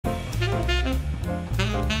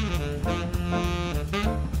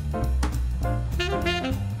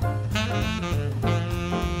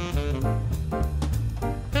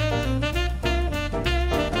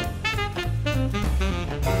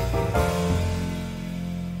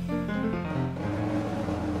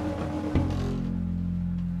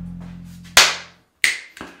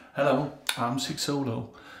I'm Sigsolo.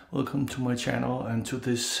 Welcome to my channel and to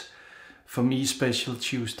this, for me, special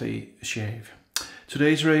Tuesday shave.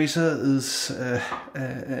 Today's razor is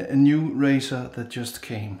a new razor that just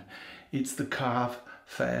came. It's the Karve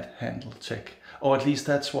Fat Handle Tech, or at least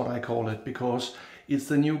that's what I call it, because it's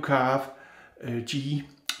the new Karve G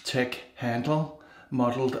Tech handle,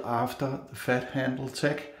 modeled after the Fat Handle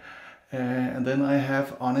Tech. And then I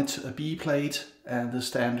have on it a B plate and the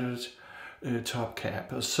standard top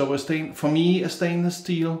cap. So for me a stainless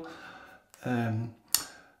steel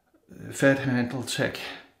Fat Handle Tech.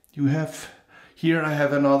 You have here, I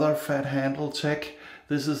have another Fat Handle Tech.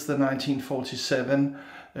 This is the 1947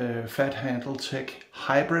 Fat Handle Tech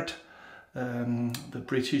Hybrid, the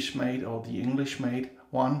British made or the English made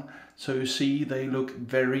one. So you see they look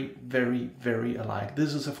very, very, very alike.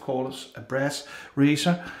 This is of course a brass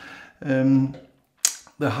razor. The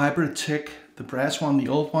Hybrid Tech, the brass one, the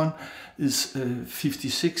old one, is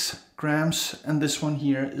 56 grams, and this one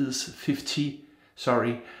here is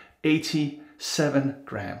 87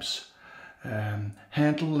 grams.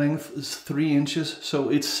 Handle length is 3 inches, so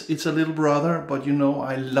it's a little brother, but you know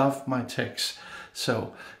I love my techs.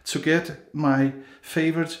 So to get my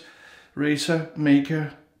favorite razor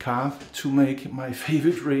maker, Karve, to make my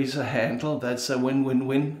favorite razor handle, that's a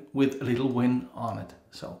win-win-win with a little win on it.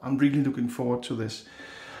 So I'm really looking forward to this.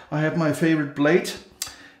 I have my favorite blade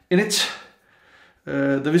in it,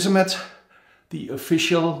 the Wizamet, the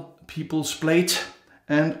official people's blade,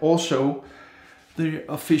 and also the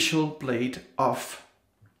official blade of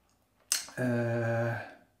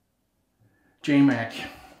J-Mac,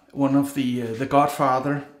 one of the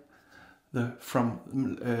godfather from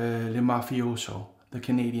Le Mafioso, the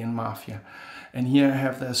Canadian mafia. And here I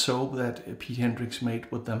have their soap that Hendrix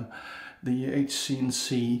made with them, the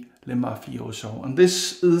hc&c Le Mafioso. And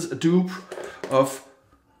this is a dupe of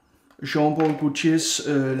Jean-Paul Gaultier's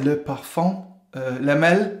Le Parfum,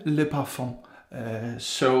 Lamelle Le Parfum.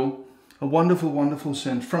 So a wonderful, wonderful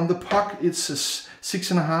scent. From the puck, it's a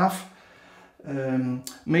 6.5,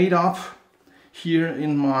 made up here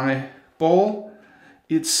in my ball.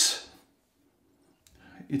 It's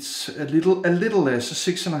a little less, a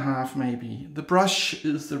 6.5 maybe. The brush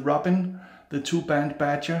is the Robin, the 2-band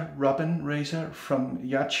Badger Robin razor from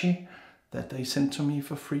Yaqi that they sent to me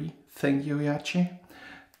for free. Thank you, Yaqi.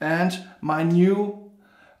 And my new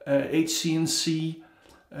hc&c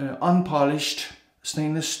Unpolished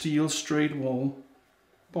stainless steel straight wall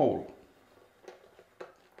bowl.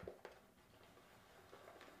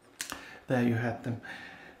 There you have them.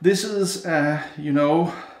 This is, you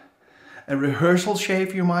know, a rehearsal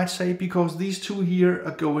shave, you might say, because these two here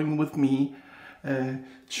are going with me on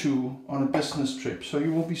a business trip. So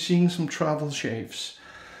you will be seeing some travel shaves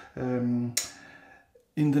in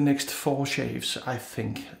the next 4 shaves, I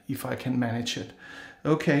think, if I can manage it.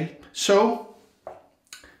 Okay, so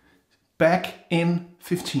back in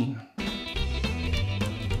 15.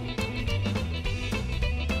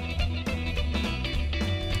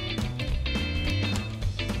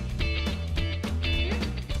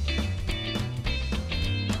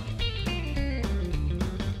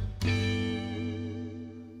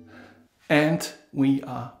 And we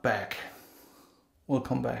are back.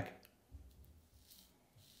 Welcome back.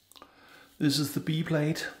 This is the B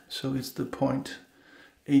plate, so it's the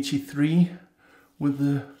 .83 with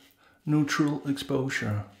the neutral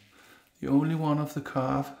exposure. The only one of the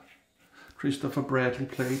Karve Christopher Bradley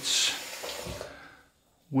plates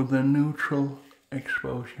with a neutral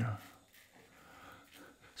exposure.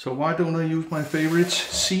 So why don't I use my favorite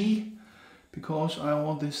C? Because I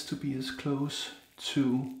want this to be as close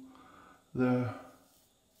to the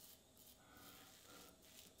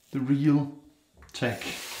real tech,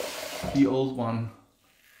 the old one,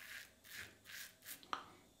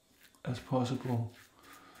 as possible.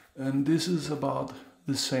 And this is about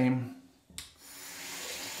the same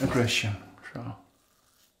aggression. So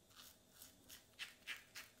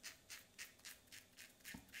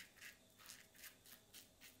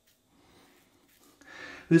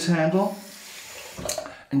this handle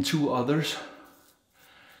and 2 others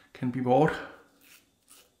can be bought.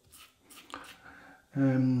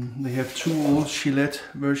 They have 2 old Gillette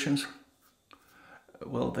versions.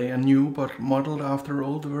 Well, they are new, but modeled after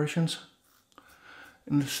old versions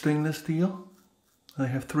in the stainless steel. They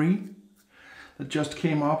have 3 that just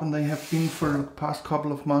came up, and they have been for the past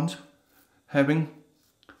couple of months having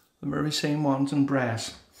the very same ones in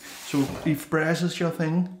brass. So if brass is your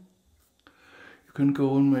thing, you can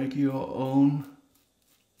go and make your own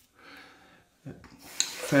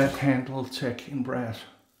Fat Handle Tech in brass.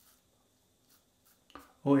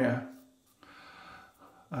 Oh yeah,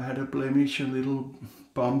 I had a blemish, a little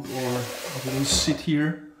bump or a little sit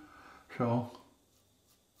here, So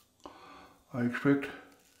I expect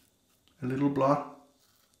a little blood.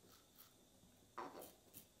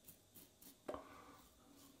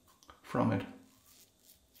 From it.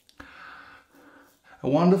 A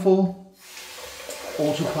wonderful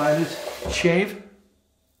autopilot shave.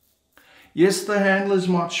 Yes, the handle is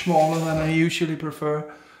much smaller than I usually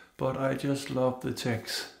prefer, but I just love the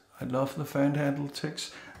text. I love the fan handle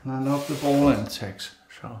text and I love the ball end text.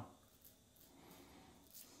 So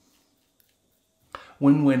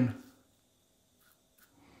win-win.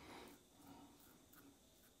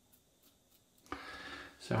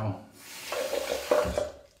 So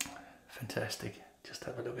fantastic. Just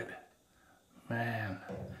have a look at it.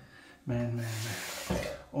 Man.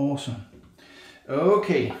 Awesome.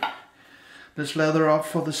 Okay. Let's lather up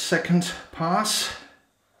for the second pass.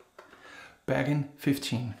 Back in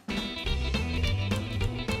 15.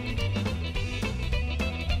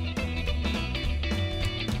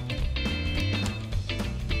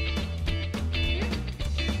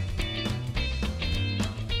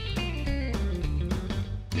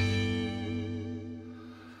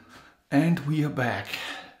 And we are back.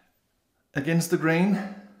 Against the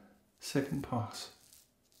grain, second pass.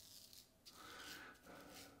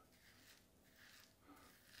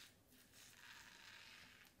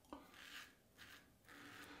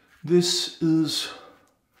 This is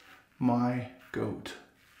my goat,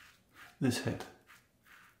 this head,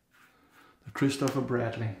 the Christopher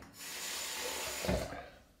Bradley.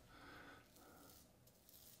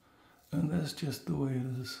 And that's just the way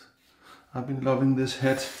it is. I've been loving this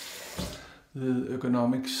head, the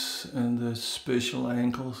ergonomics and the special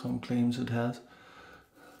angle some claims it has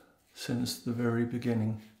since the very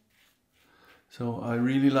beginning. So I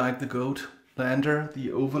really like the goat lander, the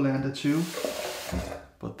overlander too.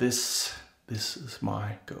 But this is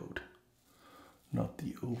my goat, not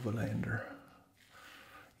the overlander,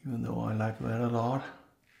 even though I like that a lot.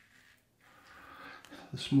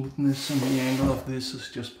 The smoothness and the angle of this is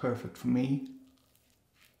just perfect for me.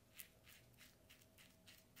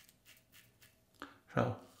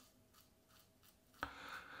 So,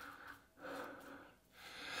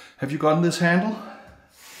 have you gotten this handle?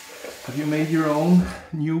 Have you made your own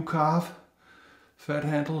new Karve fat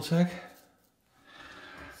handle tech?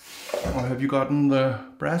 Or have you gotten the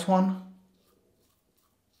brass one?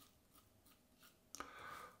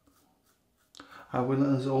 I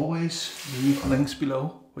will, as always, leave links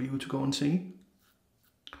below for you to go and see.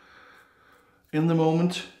 At the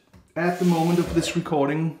moment of this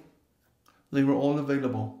recording, they were all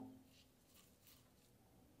available.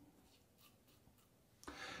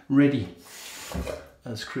 Ready,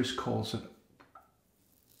 as Chris calls it.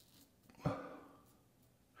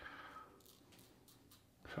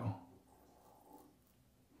 So.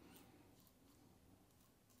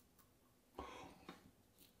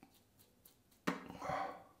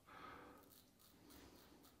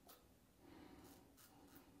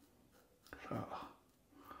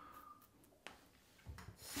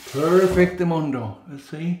 Perfectamundo. Let's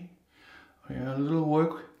see. Yeah, a little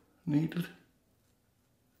work needed.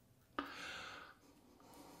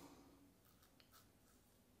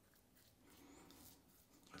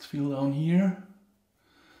 Let's feel down here.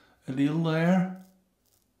 A little there.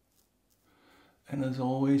 And as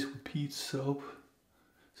always with peat soaps,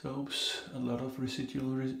 a lot of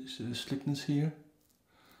residual slickness here.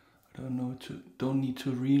 I don't need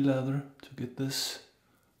to re-lather to get this.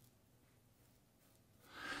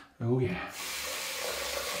 Oh yeah.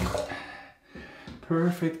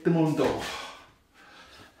 Perfectamundo.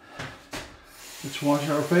 Let's wash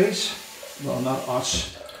our face. Well, not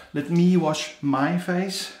us. Let me wash my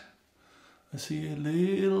face. I see a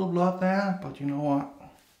little blood there, but you know what?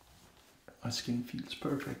 My skin feels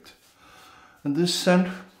perfect. And this scent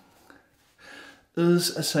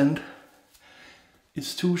is a scent.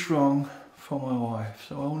 It's too strong for my wife,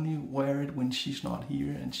 so I only wear it when she's not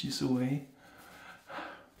here and she's away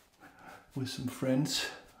with some friends,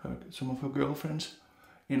 some of her girlfriends,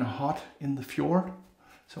 in a hut in the fjord.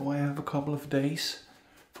 So I have a couple of days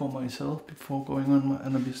for myself before going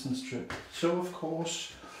on a business trip. So of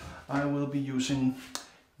course I will be using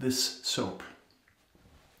this soap.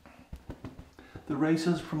 The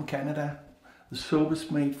razor's from Canada. The soap is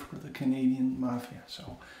made for the Canadian mafia,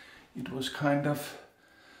 so it was kind of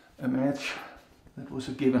a match that was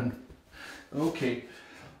a given. Okay,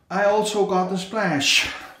 I also got the splash.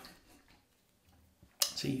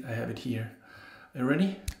 See, I have it here. Are you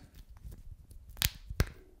ready?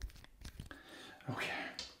 Okay.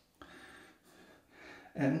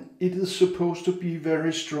 And it is supposed to be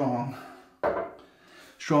very strong.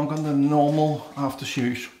 Stronger than normal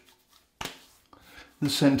aftershaves. The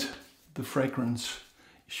scent, the fragrance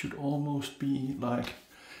should almost be like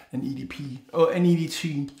an EDP, or an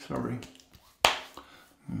EDT, sorry.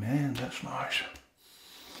 Man, that's nice.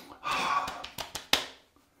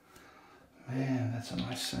 Man, that's a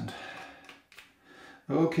nice scent.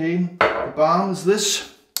 Okay, the balm is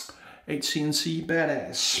this hc&c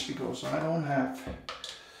Badass, because I don't have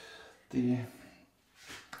the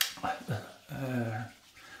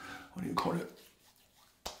what do you call it?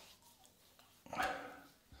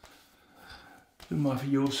 The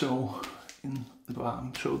Mafioso in the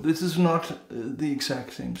balm. So this is not the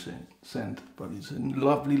exact same scent, but it's a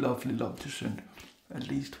lovely, lovely, lovely scent, at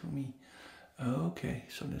least for me. Okay,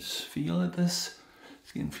 so let's feel at this.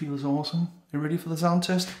 Skin feels awesome. You ready for the sound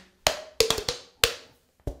test?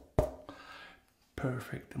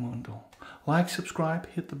 Perfect, Mundo. Like, subscribe,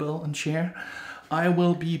 hit the bell and share. I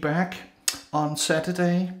will be back on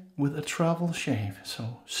Saturday with a travel shave,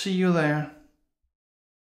 so see you there.